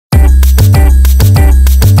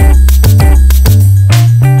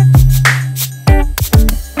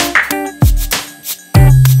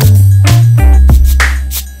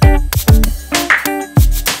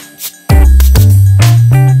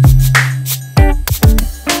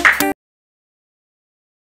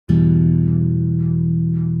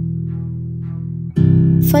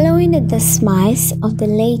Following the demise of the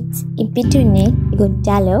late Ibidunni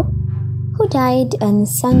Ighodalo, who died on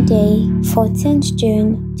Sunday, 14th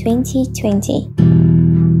June 2020,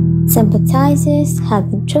 sympathizers have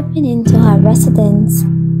been trooping into her residence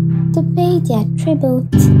to pay their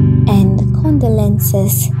tribute and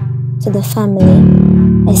condolences to the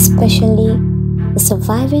family, especially the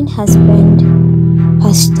surviving husband,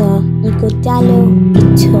 Pastor Ighodalo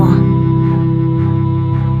Itua.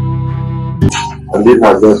 And they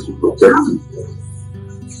have us to protect you.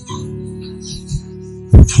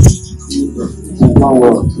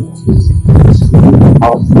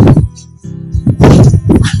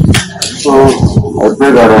 So I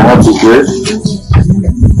pray that I have the grace,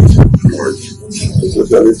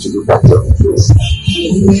 especially to look after you.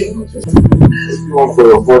 If you want for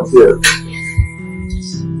your 4th year,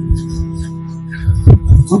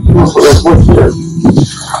 for your 4th year.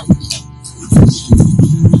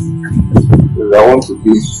 I want to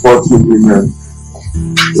give 40 women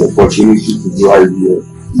the opportunity to do IVF.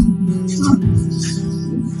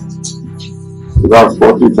 So that's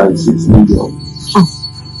 40 times 6 million.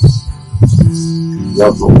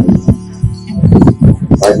 That's all.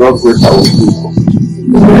 By God's grace, I will do.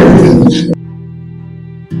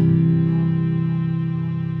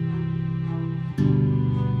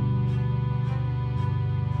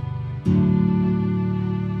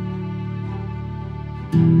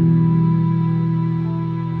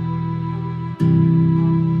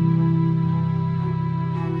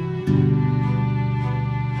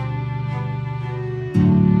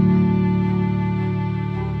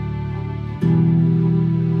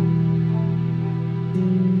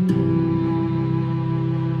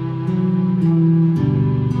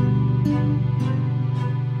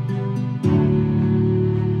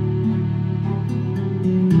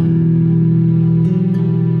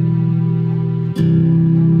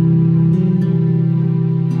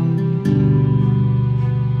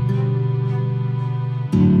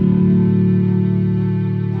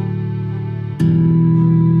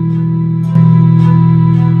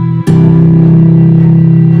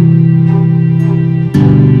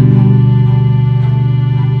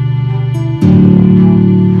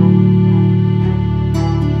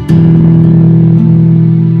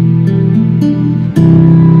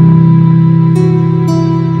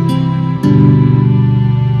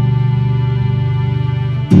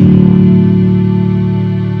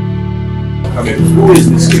 Who is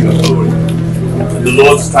this King of Glory? The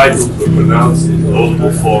Lord's titles were pronounced in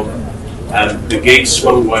audible form, and the gates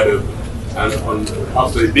swung wide open. And on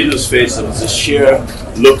Pastor Ibidu's face there was a sheer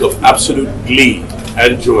look of absolute glee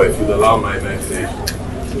and joy, if you'll allow my imagination,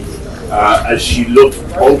 as she looked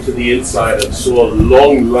onto the inside and saw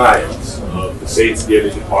long lines of the saints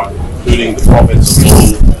dearly departed, including the prophets of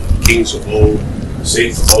old, kings of old,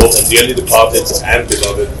 saints of old, and dearly departed and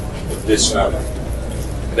beloved of this family.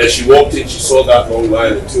 And as she walked in, she saw that long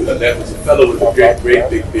line, and to her left was a fellow with a great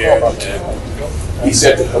big beard. And he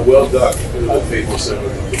said to her, "Well done, good faithful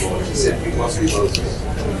servant of the Lord." He said, "You must be Moses."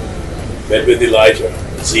 Met with Elijah,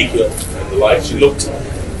 Ezekiel, and the like. She looked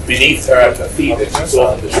beneath her at her feet, and she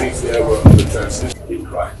saw that the trees there were under translation in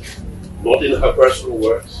Christ. Not in her personal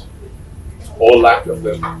works, or lack of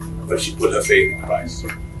them, but she put her faith in Christ.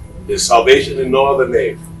 There's salvation in no other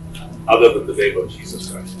name other than the name of Jesus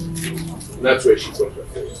Christ. And that's where she put her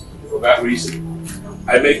faith. For that reason,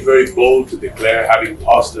 I make very bold to declare, having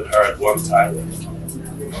pastored her at one time,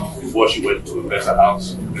 before she went to a better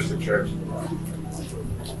house, a better church,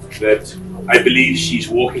 that I believe she's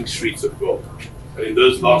walking streets of gold. And in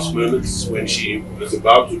those last moments, when she was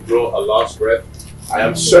about to draw her last breath, I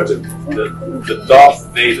am certain that the Darth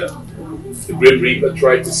Vader, the Grim Reaper,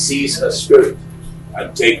 tried to seize her spirit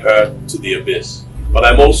and take her to the abyss. But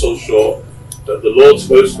I'm also sure that the Lord's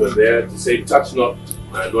hosts were there to say, "Touch not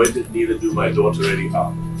my anointed, neither do my daughter any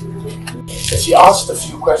harm." And she asked a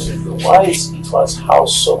few questions. Why is Itua's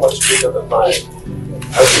house so much bigger than mine?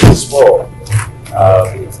 How is it small?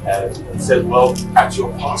 And said, well, at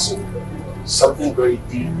your passing, something very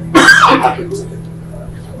deep happened to him.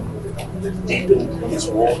 That deepened his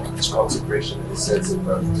walk, his consecration, and his sense of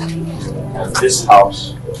purpose. And this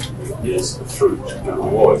house is the fruit, the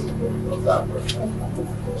reward of that work.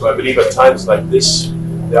 So I believe at times like this,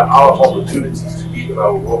 there are opportunities to deepen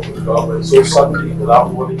our walk with God, but so suddenly, without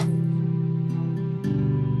warning,